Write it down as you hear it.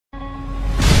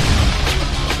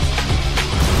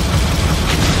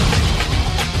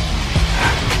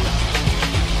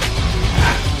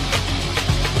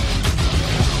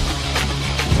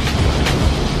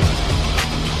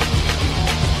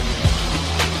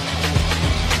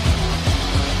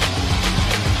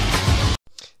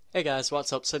Hey guys,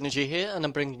 what's up? SYN3RGY here, and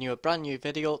I'm bringing you a brand new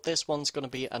video. This one's going to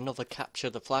be another capture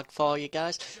the flag for you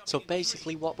guys. So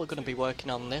basically what we're going to be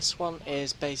working on this one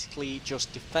is basically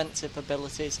just defensive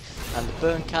abilities, and the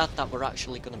burn card that we're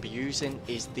actually going to be using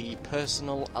is the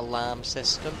personal alarm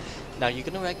system. Now you're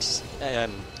going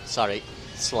to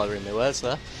slurring my words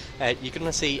there. You're going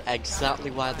to see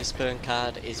exactly why this burn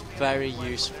card is very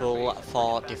useful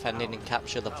for defending and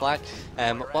capture the flag.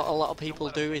 What a lot of people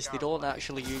do is they don't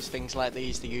actually use things like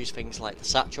these. They use things like the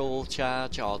satchel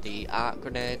charge or the arc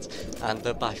grenades, and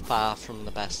they're by far from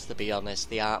the best, to be honest.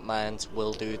 The arc mines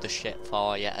will do the shit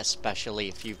for you, especially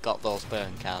if you've got those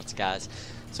burn cards, guys.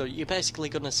 So you're basically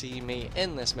going to see me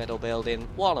in this middle building.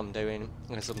 What I'm doing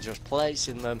is I'm just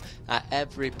placing them at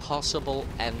every possible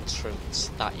entrance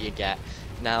that you get.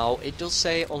 Now it does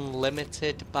say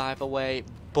unlimited, by the way,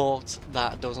 but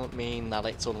that doesn't mean that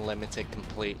it's unlimited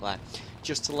completely.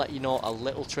 Just to let you know a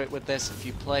little trick with this, if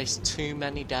you place too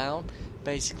many down,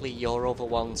 basically your other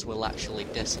ones will actually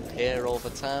disappear over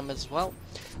time as well.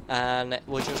 And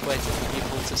we're just waiting for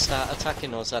people to start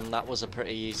attacking us, and that was a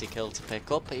pretty easy kill to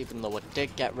pick up, even though it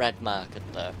did get red marked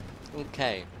there.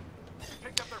 Okay.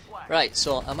 Right,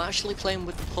 so I'm actually playing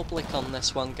with the public on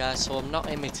this one, guys, so I'm not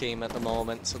in my team at the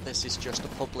moment, so this is just a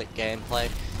public gameplay.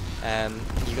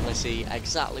 You're going to see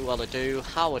exactly what I do,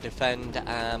 how I defend,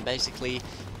 and basically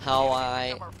how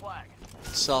I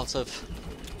sort of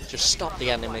just stop the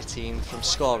enemy team from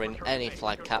scoring any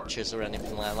flag captures or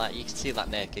anything like that. You can see that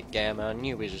naked gamer, I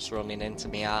knew he was just running into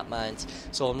me art mines,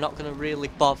 so I'm not going to really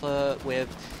bother with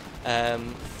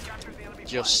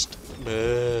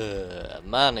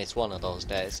man, it's one of those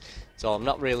days. So I'm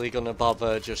not really going to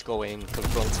bother just going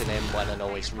confronting him when I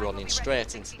know he's running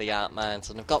straight into the art mines,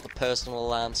 and I've got the personal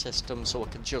alarm system so I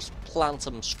can just plant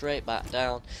them straight back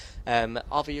down.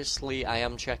 Obviously I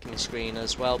am checking the screen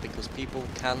as well because people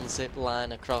can zip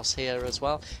line across here as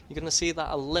well. You're going to see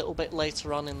that a little bit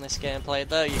later on in this gameplay.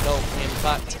 There you go. In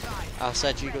fact, I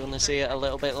said you're going to see it a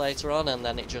little bit later on, and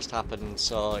then it just happened.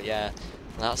 So yeah,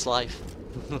 that's life.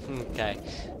 Okay,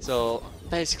 so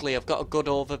basically I've got a good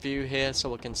overview here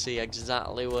so I can see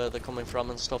exactly where they're coming from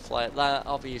and stuff like that.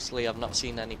 Obviously I've not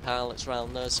seen any pilots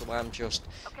around there, so I'm just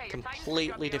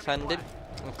completely defending.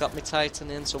 I've got my Titan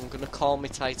in, so I'm going to call my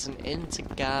Titan into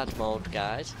guard mode,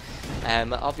 guys.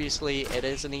 Obviously it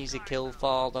is an easy kill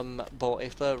for them, but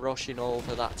if they're rushing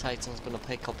over, that Titan's going to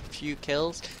pick up a few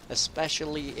kills,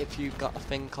 especially if you've got a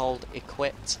thing called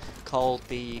equipped, called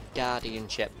the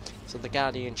Guardianship. So the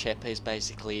Guardianship is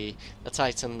basically a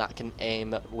Titan that can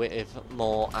aim with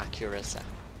more accuracy.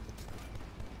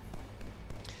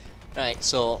 Right,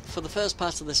 so for the first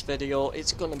part of this video,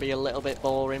 it's going to be a little bit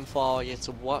boring for you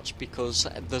to watch because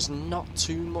there's not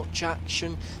too much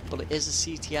action, but it is a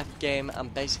CTF game,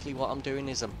 and basically what I'm doing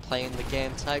is I'm playing the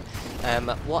game type.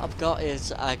 What I've got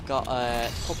is I've got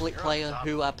a public player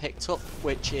who I picked up,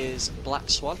 which is Black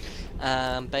Swan.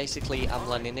 Basically I'm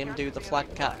letting him do the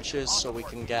flag captures so we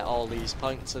can get all these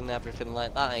points and everything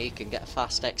like that. He can get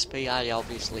fast XP. I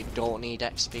obviously don't need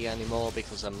XP anymore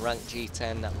because I'm rank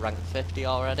G10 at rank 50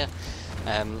 already.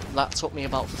 That took me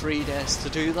about 3 days to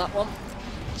do that one.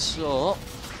 So,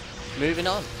 moving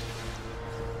on.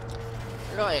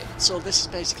 Right, so this is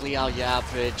basically how you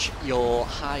average your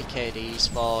high KDs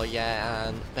for you,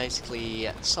 and basically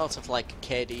sort of like a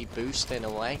KD boost in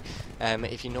a way.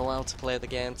 If you know how to play the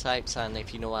game types, and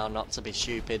if you know how not to be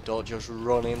stupid, don't just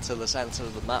run into the centre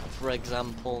of the map, for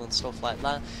example, and stuff like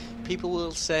that. People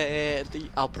will say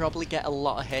I'll probably get a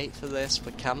lot of hate for this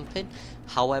for camping.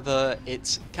 However,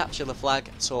 it's capture the flag,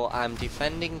 so I'm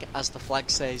defending as the flag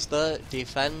says there,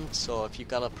 defend. So if you've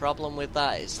got a problem with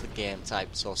that, it's the game type.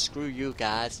 So screw you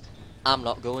guys, I'm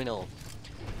not going home.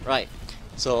 Right,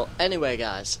 so anyway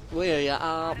guys, we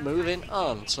are moving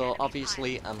on. So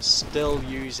obviously I'm still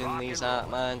using these arc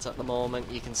mines at the moment.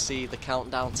 You can see the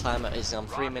countdown timer is on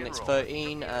 3 minutes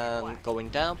 13 and going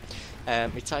down. My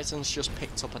Titan's just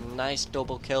picked up a nice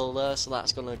double kill there, so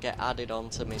that's going to get added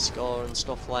onto my score and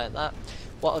stuff like that.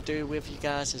 What I'll do with you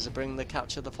guys is I bring the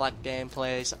capture the flag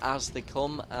gameplays as they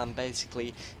come, and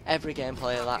basically every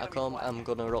gameplay that I come I'm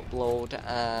going to upload,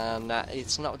 and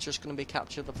it's not just going to be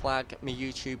capture the flag. My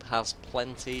YouTube has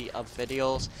plenty of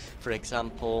videos. For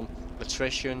example,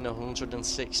 attrition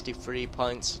 163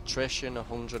 points, attrition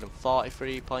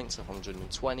 143 points,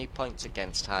 120 points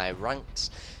against high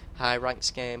ranks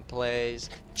gameplays,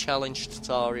 challenge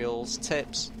tutorials,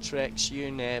 tips, tricks, you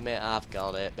name it, I've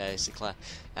got it basically.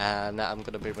 And I'm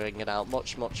going to be bringing out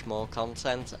much more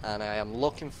content, and I am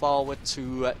looking forward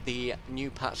to the new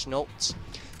patch notes.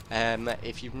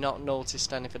 If you've not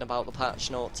noticed anything about the patch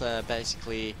notes,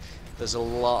 basically There's a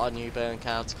lot of new burn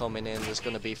cards coming in. There's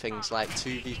going to be things like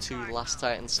 2v2 Last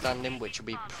Titan Standing, which will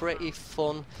be pretty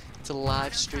fun to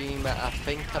live stream. I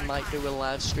think I might do a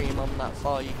live stream on that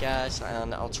for you guys,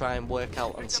 and I'll try and work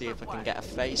out and see if I can get a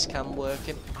face cam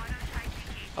working.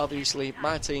 Obviously,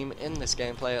 my team in this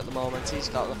gameplay at the moment, he's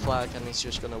got the flag and he's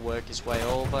just going to work his way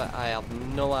over. I have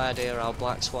no idea how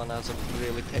Black Swan hasn't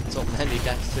really picked up many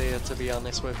deaths here, to be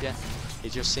honest with you. He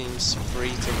just seems free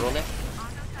to run it.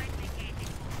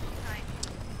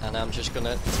 And I'm just going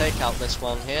to take out this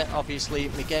one here. Obviously,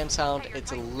 my game sound,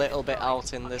 it's a little bit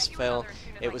out in this fill.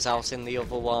 It was out in the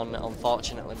other one.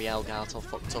 Unfortunately, my Elgato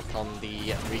fucked up on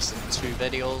the recent 2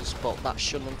 videos, but that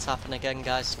shouldn't happen again,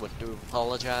 guys, so I do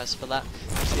apologise for that.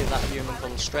 You see that human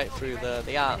comes straight through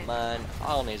the art mine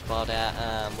on his body,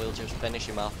 and we'll just finish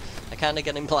him off. I kind of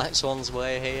get in Black Swan's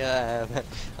way here.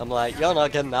 I'm like, you're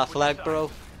not getting that flag,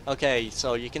 bro. Okay,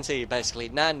 so you can see basically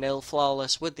 9-0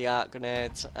 flawless with the arc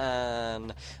grenades,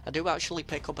 and I do actually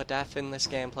pick up a death in this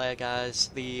gameplay, guys.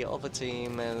 The other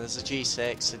team, there's a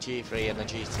G6, a G3 and a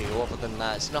G2. Other than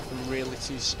that, it's nothing really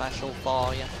too special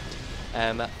for you,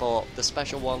 but the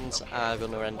special ones are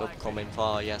going to end up coming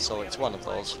for you, so it's one of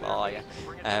those for you.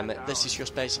 This is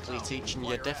just basically teaching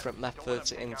you different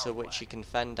methods into which you can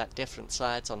fend at different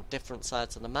sides on different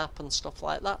sides of the map and stuff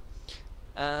like that.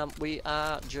 We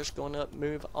are just going to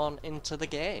move on into the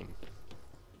game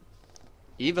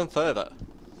even further.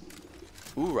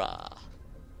 Hoorah!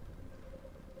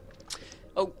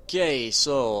 Okay,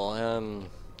 so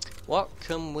what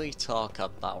can we talk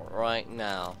about right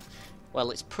now?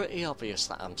 Well, it's pretty obvious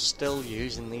that I'm still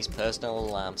using these personal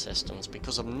alarm systems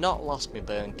because I've not lost my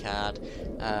burn card,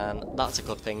 and that's a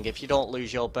good thing. If you don't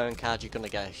lose your burn card, you're going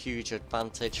to get a huge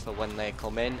advantage for when they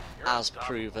come in, as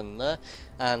proven there.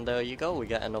 And there you go, we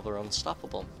get another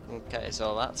unstoppable. Okay,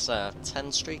 so that's a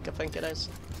 10 streak, I think it is.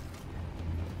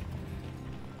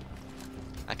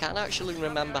 I can't actually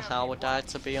remember how I died,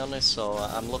 to be honest, so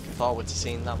I'm looking forward to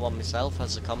seeing that one myself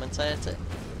as a commentator.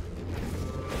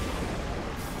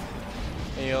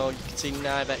 Yo, you can see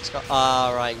Nivex got...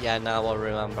 Ah, right, yeah, now I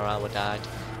remember how I died.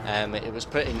 It was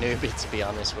pretty newbie, to be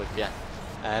honest with you.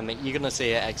 You're going to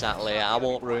see it exactly. I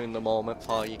won't ruin the moment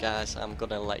for you guys. I'm going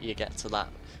to let you get to that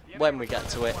when we get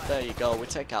to it. There you go, we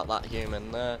take out that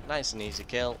human there. Nice and easy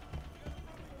kill.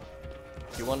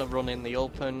 If you want to run in the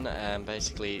open,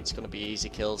 basically it's going to be easy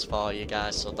kills for you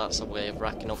guys, so that's a way of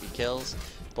racking up your kills.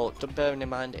 But bearing in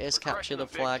mind, it is capture the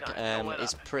flag.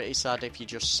 It's pretty sad if you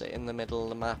just sit in the middle of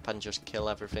the map and just kill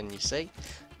everything you see,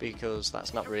 because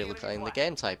that's not really playing the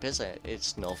game type, is it?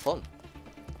 It's no fun.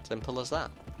 Simple as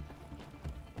that.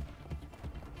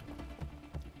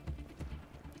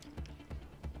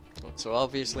 So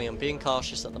obviously I'm being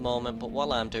cautious at the moment, but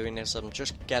what I'm doing is I'm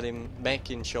just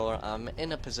making sure I'm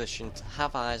in a position to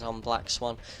have eyes on Black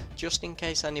Swan, just in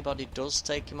case anybody does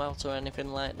take him out or anything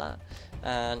like that.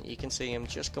 And you can see him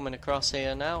just coming across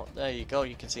here now. There you go,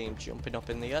 you can see him jumping up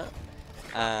in the air.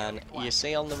 And you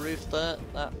see on the roof there,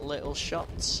 that little shot.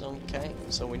 Okay,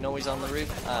 so we know he's on the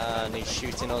roof and he's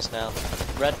shooting us now.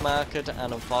 Red marked,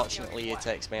 and unfortunately he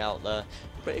takes me out there.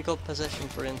 Pretty good position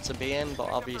for him to be in,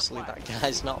 but obviously that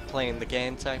guy's not playing the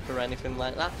game type or anything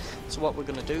like that. So what we're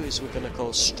going to do is we're going to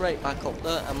go straight back up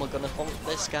there and we're going to hunt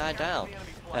this guy down.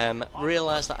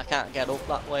 Realise that I can't get up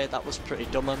that way, that was pretty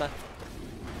dumb of me.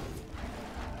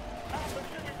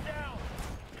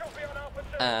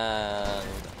 And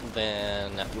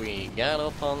then we get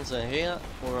up onto here,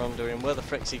 we're wondering where the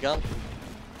frick's he gone.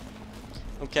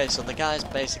 Okay, so the guy's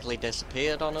basically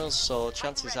disappeared on us, so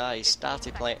chances are he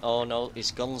started playing... Oh no, his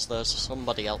gun's there, so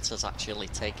somebody else has actually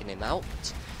taken him out.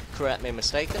 Correct me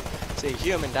mistaken. See a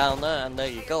human down there, and there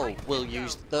you go. We'll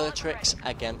use their tricks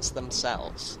against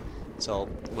themselves. So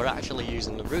we're actually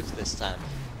using the roof this time.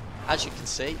 As you can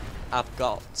see, I've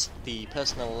got the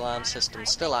personal alarm system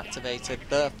still activated,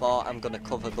 therefore I'm going to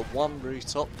cover the one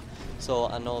route up, so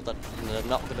I know that they're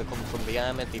not going to come from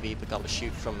behind me. They've either got to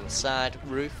shoot from the side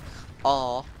roof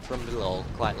or from below,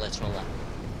 quite literally.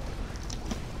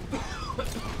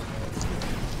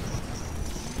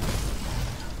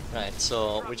 Right,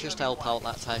 so we just help out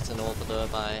that Titan over there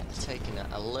by taking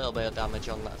a little bit of damage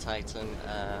on that Titan,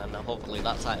 and hopefully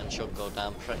that Titan should go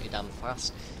down pretty damn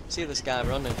fast. See this guy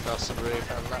running across the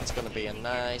roof, and that's going to be a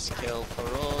nice kill for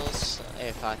us,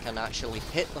 if I can actually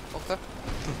hit the fucker.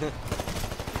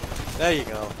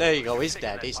 There you go, he's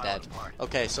dead, he's dead.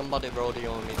 Okay, somebody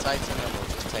rodeo me Titan, and we'll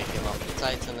just take him off the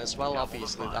Titan as well.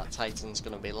 Obviously that Titan's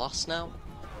going to be lost now.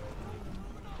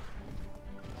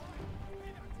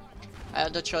 I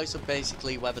had a choice of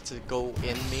basically whether to go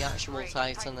in the actual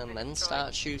Titan and then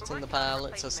start shooting the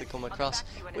pilots as they come across,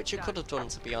 which I could have done,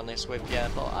 to be honest with you,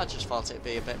 but I just thought it'd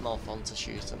be a bit more fun to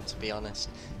shoot them, to be honest.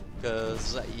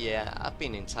 Because, yeah, I've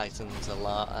been in Titans a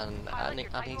lot and I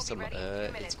need some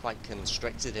it's quite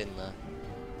constricted in there.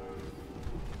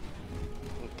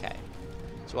 Okay.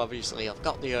 So obviously I've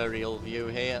got the aerial view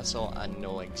here, so I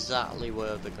know exactly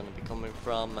where they're going to be coming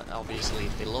from. Obviously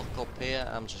if they look up here,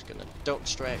 I'm just going to duck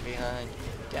straight behind,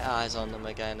 get eyes on them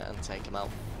again and take them out.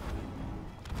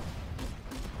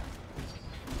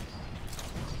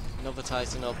 Another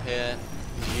Titan up here,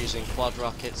 he's using quad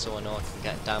rockets, so I know I can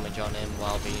get damage on him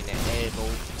while being able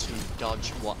to dodge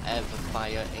whatever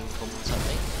fire incomes at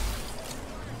me.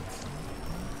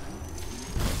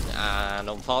 And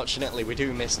unfortunately we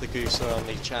do miss the gooser on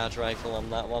the charge rifle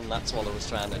on that one. That's what I was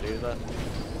trying to do there.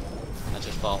 I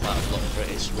just thought that would look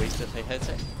pretty sweet if he hit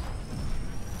it.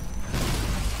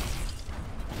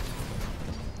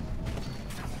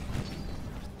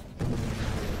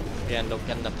 We end up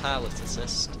getting a pilot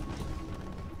assist.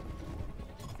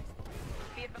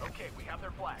 Okay, we have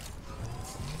their flag.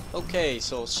 Okay,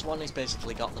 so Swan has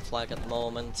basically got the flag at the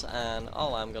moment, and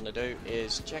all I'm going to do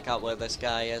is check out where this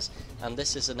guy is, and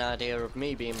this is an idea of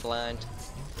me being blind,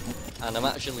 and I'm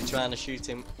actually trying to shoot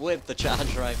him with the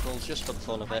charge rifle just for the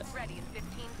fun of it.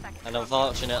 And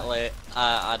unfortunately,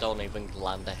 I don't even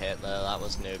land a hit there. That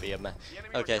was newbie of me.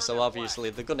 Okay, so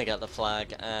obviously they're going to get the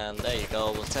flag, and there you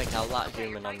go. We'll take out that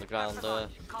human on the ground there.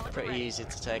 Pretty easy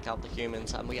to take out the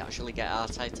humans, and we actually get our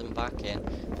Titan back in.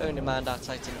 Bearing in mind our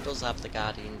Titan does have the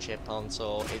Guardian chip on,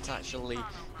 so it's actually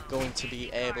going to be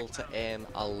able to aim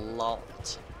a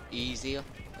lot easier.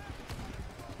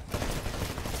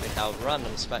 We have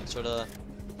random Spectre there.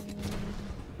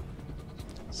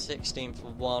 16 for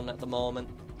 1 at the moment.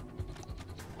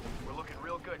 We're looking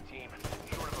real good, team.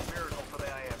 Short of a miracle for the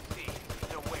IFC,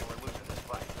 there's no way we're losing this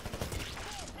fight.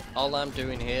 All I'm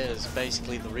doing here is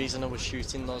basically the reason I was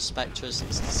shooting those Spectres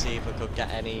is to see if I could get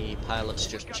any pilots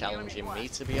just challenging me,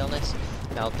 to be honest.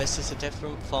 Now this is a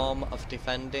different form of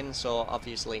defending, so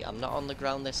obviously I'm not on the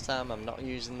ground this time, I'm not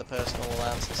using the personal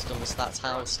alarm systems. That's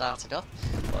how I started off,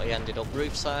 but I ended up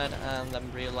roofside and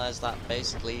then realised that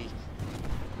basically,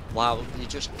 wow, you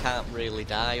just can't really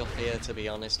die up here, to be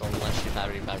honest, unless you're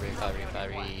very, very, very,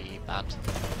 very bad.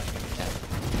 Okay.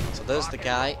 So there's the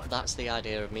guy. That's the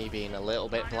idea of me being a little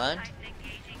bit blind.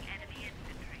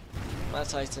 My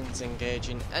Titan's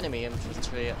engaging enemy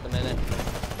infantry at the minute.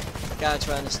 The guy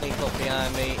trying to sneak up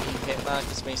behind me, he hit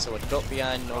markers me, so I duck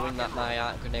behind knowing that my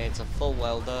arc grenades are full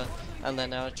well there, and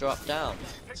then I drop down.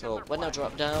 So when I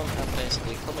drop down, I'm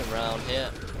basically coming round here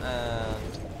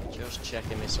and just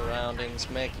checking my surroundings,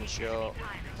 making sure,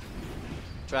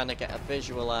 trying to get a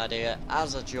visual idea.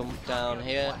 As I jump down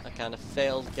here, I kind of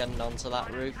failed getting onto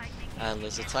that roof, and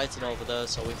there's a Titan over there,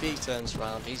 so if he turns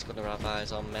around, he's going to have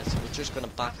eyes on me, so we're just going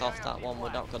to back off that one.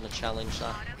 We're not going to challenge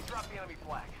that.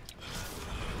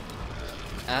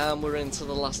 And we're into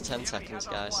the last 10 seconds,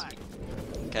 guys.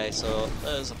 Okay, so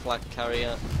there's a flag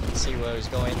carrier. Let's see where he's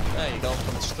going. There you go,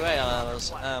 coming straight at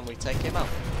us, and we take him out.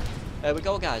 There we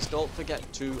go, guys. Don't forget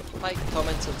to like,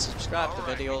 comment and subscribe to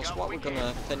videos. What we're going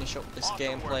to finish up this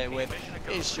gameplay with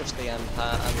is just the end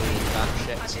part and the back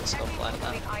ships and stuff like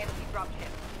that.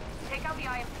 Take out the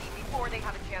IMC before they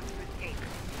have a chance to escape.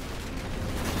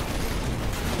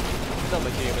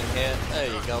 Another human here. There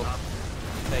you go.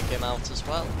 Take him out as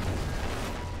well.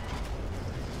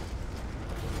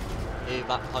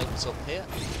 Evac points up here.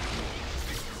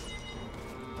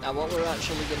 Now what we're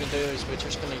actually going to do is we're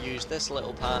just going to use this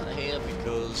little part here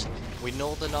because we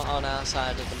know they're not on our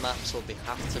side of the map, so they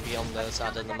have to be on their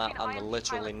side of the map, and they're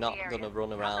literally not going to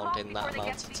run around in that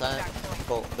amount of time.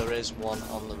 But there is one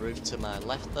on the roof to my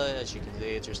left there, as you can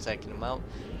see, just taking them out.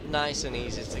 Nice and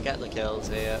easy to get the kills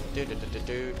here.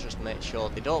 Just make sure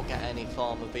they don't get any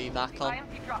form of evac on.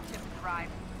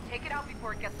 Take it out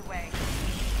before it gets away.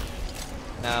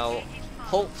 Now,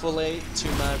 hopefully,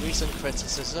 to my recent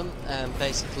criticism,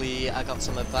 basically I got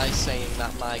some advice saying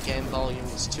that my game volume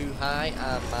was too high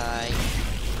and my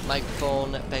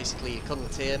microphone, basically you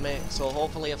couldn't hear me, so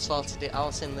hopefully I've sorted it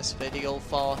out in this video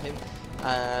for him,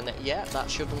 and yeah,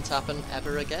 that shouldn't happen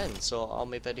ever again, so all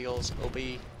my videos will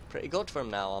be pretty good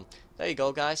from now on. There you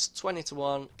go, guys, 20 to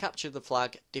 1, capture the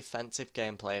flag, defensive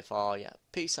gameplay for you.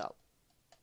 Peace out.